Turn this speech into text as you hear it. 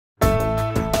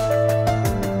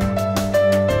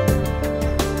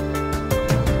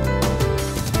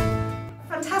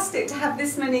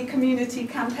this many community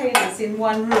campaigners in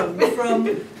one room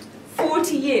from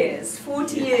 40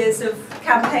 years of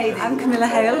campaigning. I'm Camilla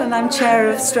Hale and I'm chair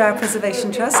of Stroud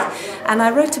Preservation Trust, and I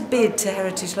wrote a bid to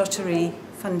Heritage Lottery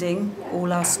funding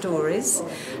All Our Stories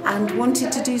and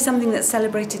wanted to do something that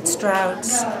celebrated Stroud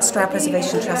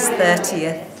Preservation Trust's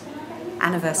 30th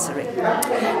anniversary.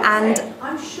 And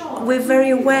we're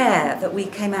very aware that we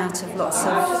came out of lots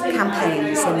of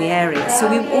campaigns in the area, so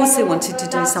we also wanted to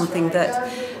do something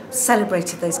that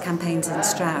celebrated those campaigns in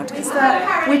Stroud.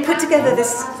 We put together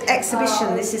this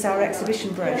exhibition. This is our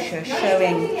exhibition brochure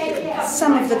showing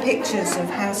some of the pictures of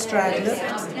how Stroud looked.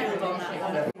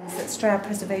 That Stroud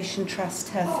Preservation Trust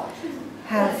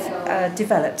have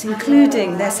developed,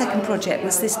 including their second project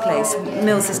was this place,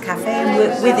 Mills's Cafe,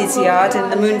 and with his yard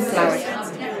and the moonflower.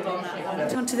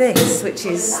 On to this, which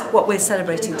is what we're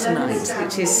celebrating tonight,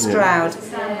 which is Stroud,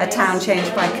 a town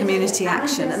changed by community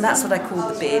action, and that's what I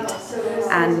call the bid.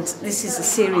 And this is a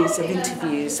series of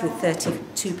interviews with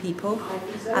 32 people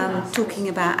talking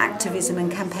about activism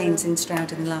and campaigns in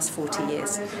Stroud in the last 40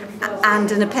 years, and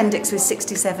an appendix with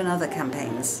 67 other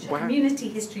campaigns. Wow. Community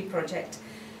History Project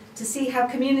to see how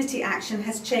community action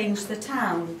has changed the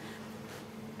town.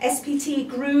 SPT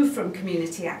grew from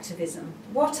community activism.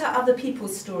 What are other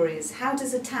people's stories? How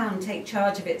does a town take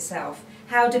charge of itself?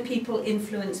 How do people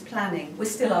influence planning? We're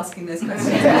still asking those questions.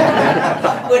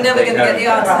 We're never going to get the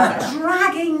answers.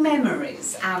 Dragging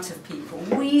memories out of people.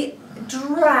 We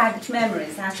dragged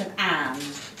memories out of Anne,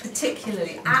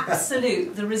 particularly.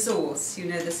 Absolute, the resource, you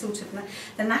know, the sort of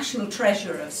the national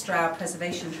treasure of Stroud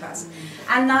Preservation Trust.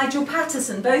 And Nigel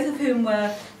Patterson, both of whom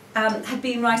were had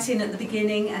been right in at the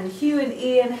beginning, and Hugh and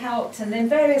Ian helped, and then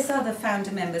various other founder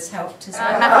members helped as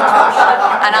well.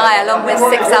 Macintosh and I, along with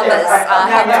 6 others,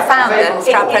 helped to found the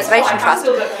Stroud Preservation Trust.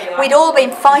 We'd all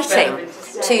been fighting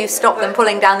to stop them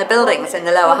pulling down the buildings in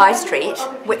the lower high street,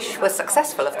 which was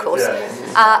successful, of course.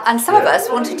 And some of us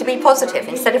wanted to be positive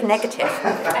instead of negative.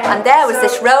 And there was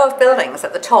this row of buildings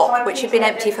at the top, which had been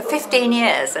empty for 15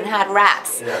 years and had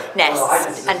rats'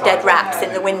 nests and dead rats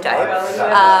in the window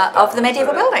of the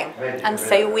medieval building. And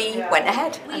so we went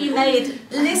ahead. We made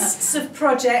lists of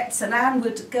projects, and Anne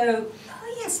would go,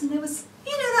 oh yes, and there was,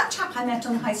 you know, that chap I met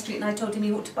on the high street and I told him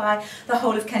he ought to buy the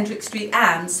whole of Kendrick Street,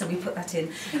 and so we put that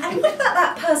in. And what about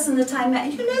that person that I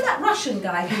met? You know, that Russian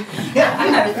guy who,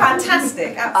 you know,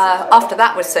 fantastic. After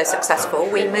that was so successful,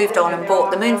 we moved on and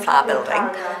bought the Moonflower building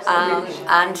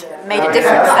and made a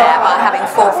difference there by having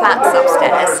 4 flats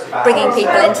upstairs, bringing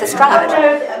people into Stroud.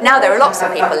 Now there are lots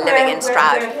of people living in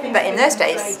Stroud, but in those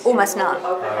days, almost none.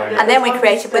 And then we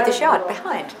created With This Yard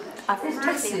behind.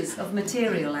 Masses of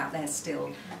material out there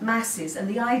still, masses, and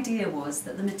the idea was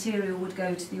that the material would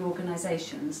go to the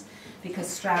organisations, because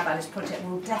Stroud Valley's project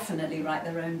will definitely write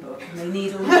their own book and they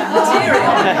need all that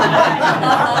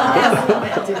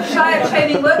material. Shire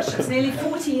Training Workshops, nearly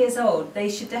 40 years old, they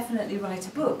should definitely write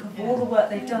a book of all the work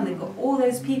they've done. They've got all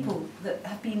those people that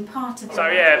have been part of it. So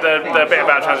yeah, the bit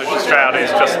about Transition Stroud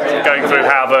is just going through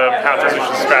how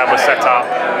Transition Stroud was set up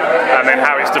and then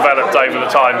how it's developed over the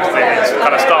time. It's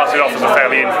kind of started off as a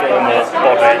fairly informal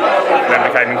body and then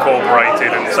became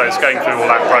incorporated, and so it's going through all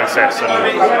that process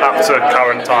and up to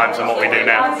current times and what we do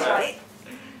now.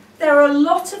 There are a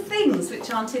lot of things which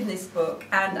aren't in this book,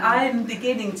 and I'm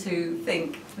beginning to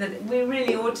think that we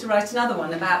really ought to write another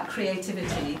one about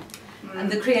creativity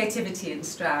and the creativity in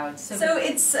Stroud. So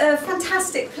it's a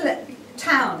fantastic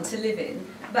town to live in,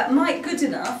 but Mike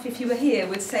Goodenough, if you were here,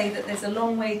 would say that there's a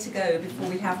long way to go before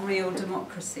we have real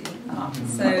democracy.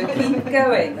 So keep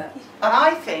going. And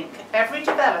I think every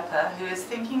developer who is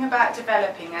thinking about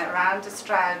developing around the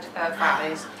Stroud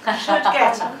valleys should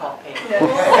get a copy. So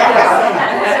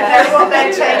know what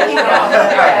they're taking on.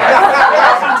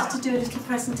 I wanted to do a little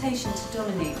presentation to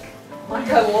Dominique, my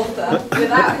co-author,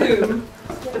 without whom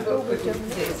the book would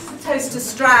exist. Toast to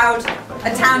Stroud,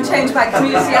 a town changed by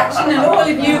community action, and all of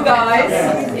you guys,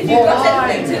 if you've got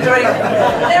anything to drink,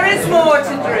 there is more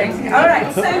to drink. All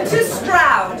right, so to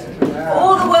Stroud,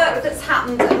 all the work that's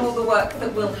happened and all the work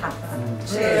that will happen.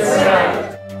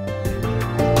 Cheers.